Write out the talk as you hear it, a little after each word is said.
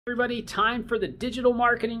Everybody, time for the digital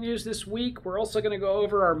marketing news this week. We're also going to go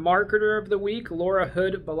over our marketer of the week, Laura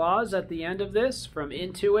Hood-Balazs, at the end of this from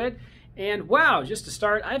Intuit. And wow, just to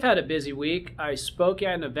start, I've had a busy week. I spoke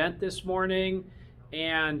at an event this morning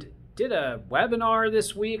and did a webinar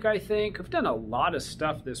this week, I think. I've done a lot of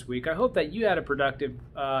stuff this week. I hope that you had a productive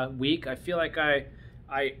week. I feel like I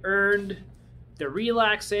earned the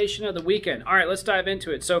relaxation of the weekend. All right, let's dive into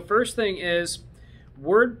it. So first thing is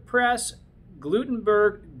WordPress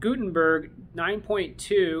Gutenberg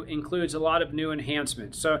 9.2 includes a lot of new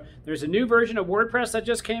enhancements. So there's a new version of WordPress that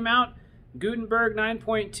just came out, Gutenberg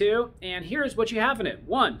 9.2, and here's what you have in it.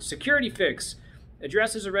 1, security fix.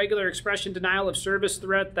 Addresses a regular expression denial of service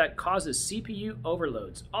threat that causes CPU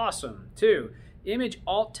overloads. Awesome. 2, image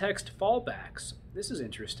alt text fallbacks. This is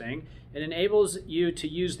interesting. It enables you to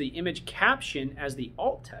use the image caption as the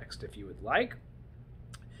alt text if you would like.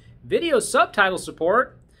 Video subtitle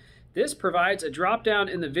support. This provides a drop-down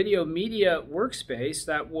in the video media workspace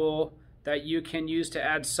that you can use to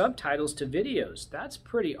add subtitles to videos. That's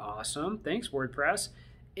pretty awesome. Thanks, WordPress.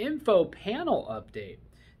 Info panel update.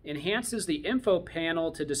 Enhances the info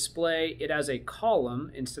panel to display it as a column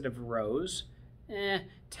instead of rows.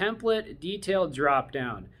 Template detailed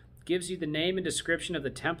drop-down. Gives you the name and description of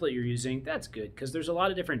the template you're using. That's good because there's a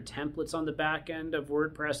lot of different templates on the back end of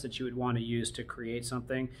WordPress that you would want to use to create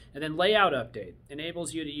something. And then layout update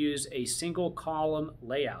enables you to use a single column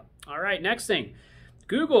layout. All right, next thing.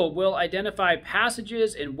 Google will identify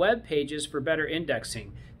passages and web pages for better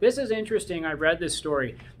indexing. This is interesting. I read this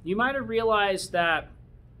story. You might have realized that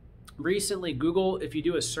recently Google, if you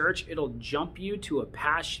do a search, it'll jump you to a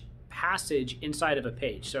passage inside of a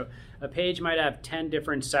page. So a page might have 10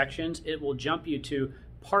 different sections. It will jump you to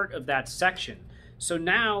part of that section. So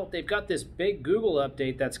now they've got this big Google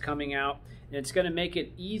update that's coming out, and it's going to make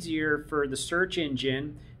it easier for the search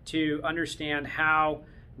engine to understand how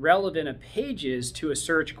relevant a page is to a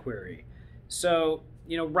search query. So,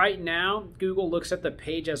 right now, Google looks at the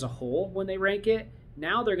page as a whole when they rank it.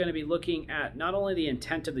 Now they're going to be looking at not only the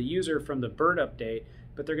intent of the user from the BERT update,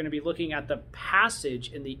 but they're going to be looking at the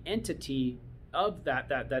passage and the entity of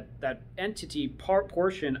that entity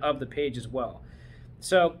portion of the page as well.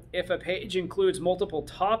 So if a page includes multiple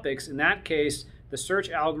topics, in that case, the search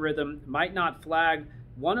algorithm might not flag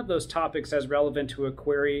one of those topics as relevant to a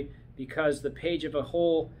query because the page of a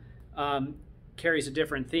whole carries a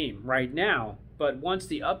different theme right now. But once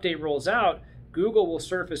the update rolls out, Google will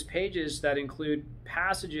surface pages that include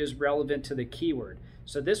passages relevant to the keyword.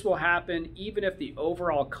 So this will happen even if the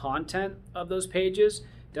overall content of those pages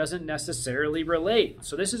doesn't necessarily relate.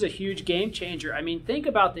 So this is a huge game changer. I mean, think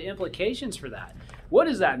about the implications for that. What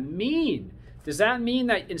does that mean? Does that mean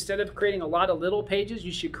that instead of creating a lot of little pages,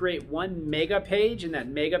 you should create one mega page and that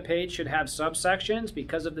mega page should have subsections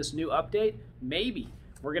because of this new update? Maybe.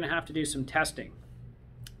 We're going to have to do some testing.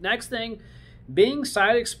 Next thing, Bing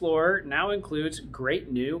Site Explorer now includes great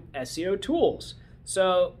new SEO tools.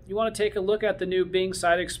 So you want to take a look at the new Bing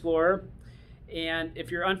Site Explorer. And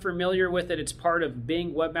if you're unfamiliar with it, it's part of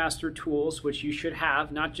Bing Webmaster Tools, which you should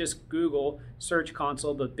have, not just Google Search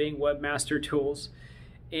Console, but Bing Webmaster Tools.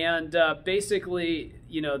 And basically,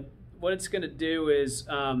 what it's going to do is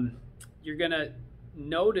you're going to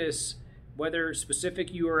notice whether specific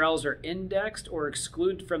URLs are indexed or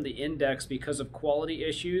excluded from the index because of quality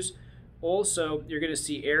issues. Also, you're going to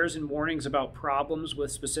see errors and warnings about problems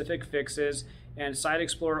with specific fixes. And Site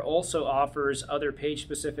Explorer also offers other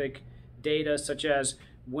page-specific data such as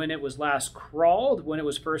when it was last crawled, when it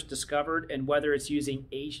was first discovered, and whether it's using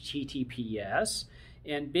HTTPS.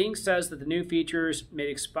 And Bing says that the new features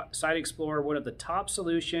made Site Explorer one of the top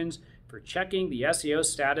solutions for checking the SEO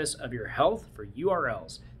status of your health for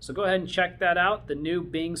URLs. So go ahead and check that out, the new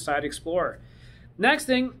Bing Site Explorer. Next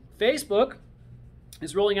thing, Facebook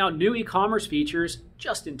is rolling out new e-commerce features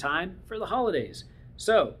just in time for the holidays.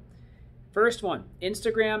 So, first one,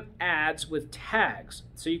 Instagram ads with tags.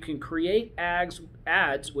 So you can create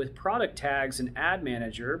ads with product tags in Ad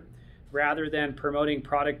Manager rather than promoting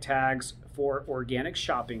product tags for organic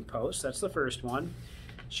shopping posts. That's the first one.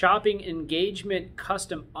 Shopping engagement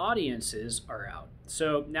custom audiences are out.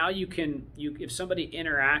 So now if somebody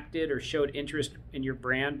interacted or showed interest in your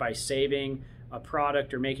brand by saving a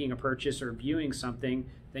product or making a purchase or viewing something,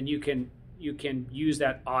 then you can use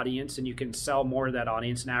that audience and you can sell more to that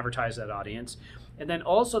audience and advertise that audience. And then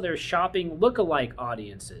also there's shopping lookalike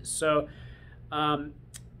audiences. So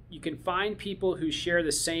you can find people who share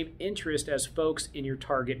the same interest as folks in your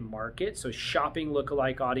target market. So shopping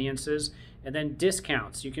lookalike audiences. And then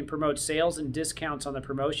discounts. You can promote sales and discounts on the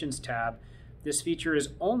promotions tab. This feature is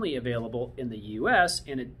only available in the US,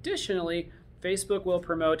 and additionally, Facebook will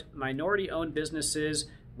promote minority-owned businesses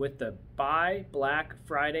with the Buy Black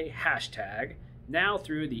Friday hashtag now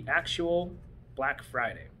through the actual Black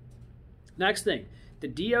Friday. Next thing, the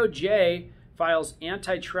DOJ files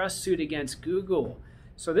antitrust suit against Google.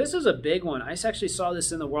 So this is a big one. I actually saw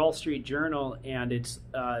this in the Wall Street Journal, and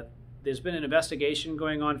there's been an investigation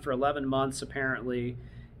going on for 11 months apparently,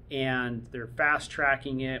 and they're fast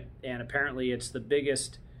tracking it, and apparently it's the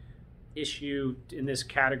biggest issue in this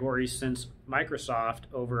category since Microsoft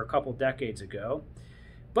over a couple decades ago.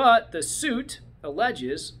 But the suit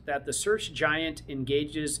alleges that the search giant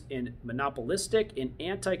engages in monopolistic and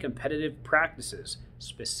anti-competitive practices.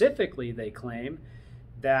 Specifically, they claim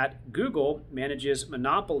that Google manages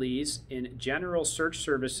monopolies in general search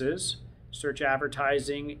services, search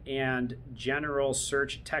advertising, and general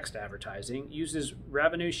search text advertising, uses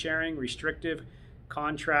revenue sharing, restrictive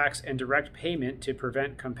contracts, and direct payment to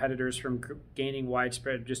prevent competitors from gaining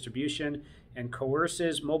widespread distribution, and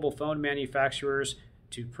coerces mobile phone manufacturers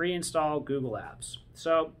to pre-install Google apps.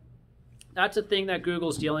 So that's a thing that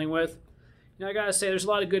Google's dealing with. You know, I gotta say, there's a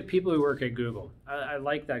lot of good people who work at Google. I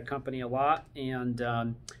like that company a lot, and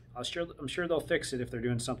I'm sure they'll fix it if they're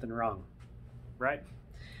doing something wrong, right?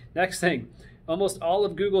 Next thing, almost all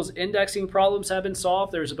of Google's indexing problems have been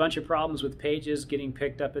solved. There's a bunch of problems with pages getting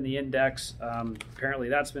picked up in the index. Apparently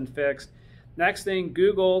that's been fixed. Next thing,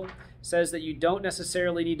 Google says that you don't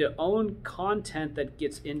necessarily need to own content that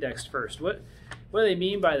gets indexed first. What do they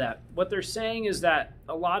mean by that? What they're saying is that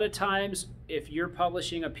a lot of times if you're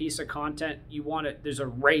publishing a piece of content, there's a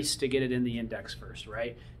race to get it in the index first,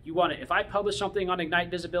 right? If I publish something on Ignite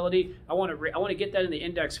Visibility, I want to get that in the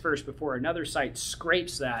index first before another site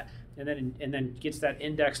scrapes that and then gets that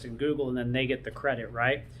indexed in Google, and then they get the credit,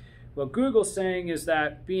 right? What Google's saying is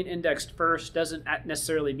that being indexed first doesn't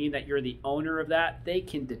necessarily mean that you're the owner of that. They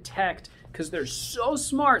can detect, because they're so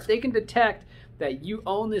smart, they can detect that you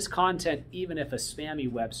own this content even if a spammy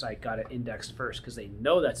website got it indexed first, because they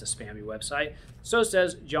know that's a spammy website. So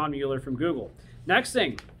says John Mueller from Google. Next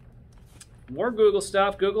thing, more Google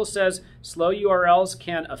stuff. Google says slow URLs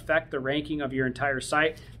can affect the ranking of your entire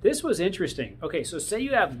site. This was interesting. Okay, so say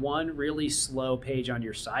you have one really slow page on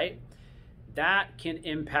your site. That can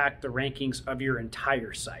impact the rankings of your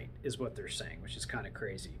entire site, is what they're saying, which is kind of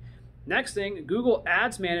crazy. Next thing, Google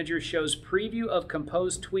Ads Manager shows preview of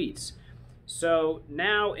composed tweets. So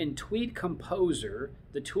now in Tweet Composer,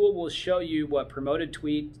 the tool will show you what promoted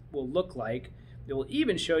tweet will look like. It will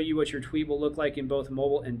even show you what your tweet will look like in both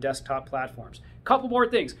mobile and desktop platforms. Couple more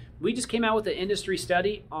things. We just came out with an industry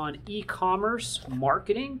study on e-commerce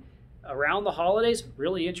marketing around the holidays.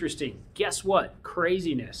 Really interesting. Guess what?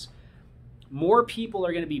 Craziness. More people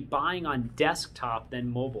are going to be buying on desktop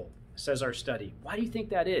than mobile, says our study. Why do you think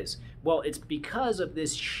that is? Well, it's because of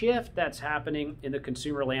this shift that's happening in the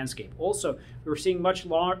consumer landscape. Also, we're seeing much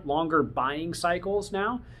longer buying cycles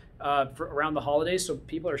now for around the holidays. So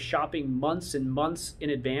people are shopping months and months in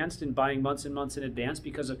advance and buying months and months in advance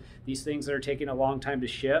because of these things that are taking a long time to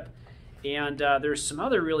ship. And there's some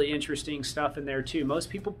other really interesting stuff in there too. Most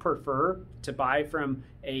people prefer to buy from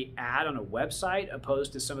an ad on a website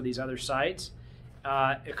opposed to some of these other sites.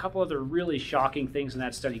 A couple other really shocking things in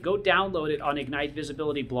that study. Go download it on Ignite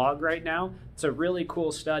Visibility blog right now. It's a really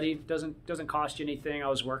cool study. Doesn't cost you anything. I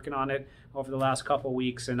was working on it over the last couple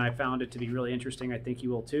weeks, and I found it to be really interesting. I think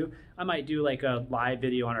you will too. I might do like a live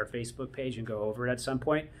video on our Facebook page and go over it at some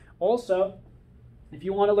point. Also, if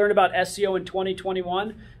you want to learn about SEO in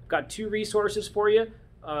 2021, I've got 2 resources for you.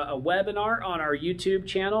 A webinar on our YouTube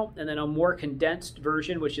channel, and then a more condensed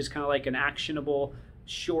version, which is kind of like an actionable,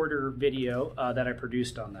 shorter video that I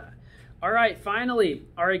produced on that. All right, finally,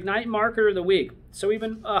 our Ignite Marketer of the Week. So we've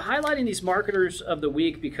been highlighting these marketers of the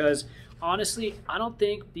week because honestly, I don't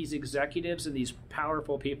think these executives and these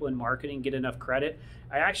powerful people in marketing get enough credit.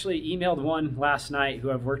 I actually emailed one last night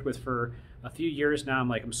who I've worked with for a few years now.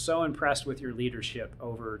 I'm so impressed with your leadership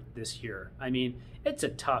over this year. I mean, it's a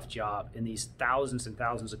tough job in these thousands and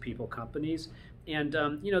thousands of people companies. And,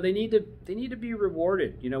 they need to be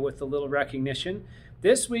rewarded, with a little recognition.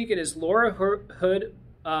 This week it is Laura Hood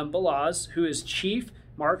Balaz, who is Chief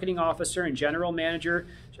Marketing Officer and General Manager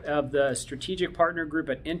of the Strategic Partner Group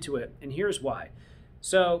at Intuit. And here's why.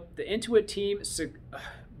 So the Intuit team,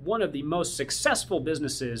 one of the most successful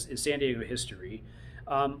businesses in San Diego history,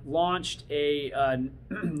 launched a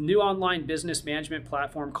new online business management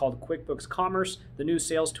platform called QuickBooks Commerce. The new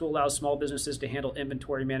sales tool allows small businesses to handle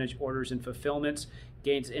inventory, manage orders and fulfillments,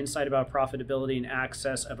 gains insight about profitability, and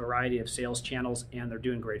access a variety of sales channels, and they're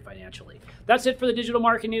doing great financially. That's it for the digital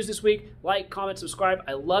marketing news this week. Like, comment, subscribe.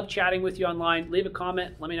 I love chatting with you online. Leave a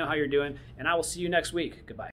comment. Let me know how you're doing, and I will see you next week. Goodbye.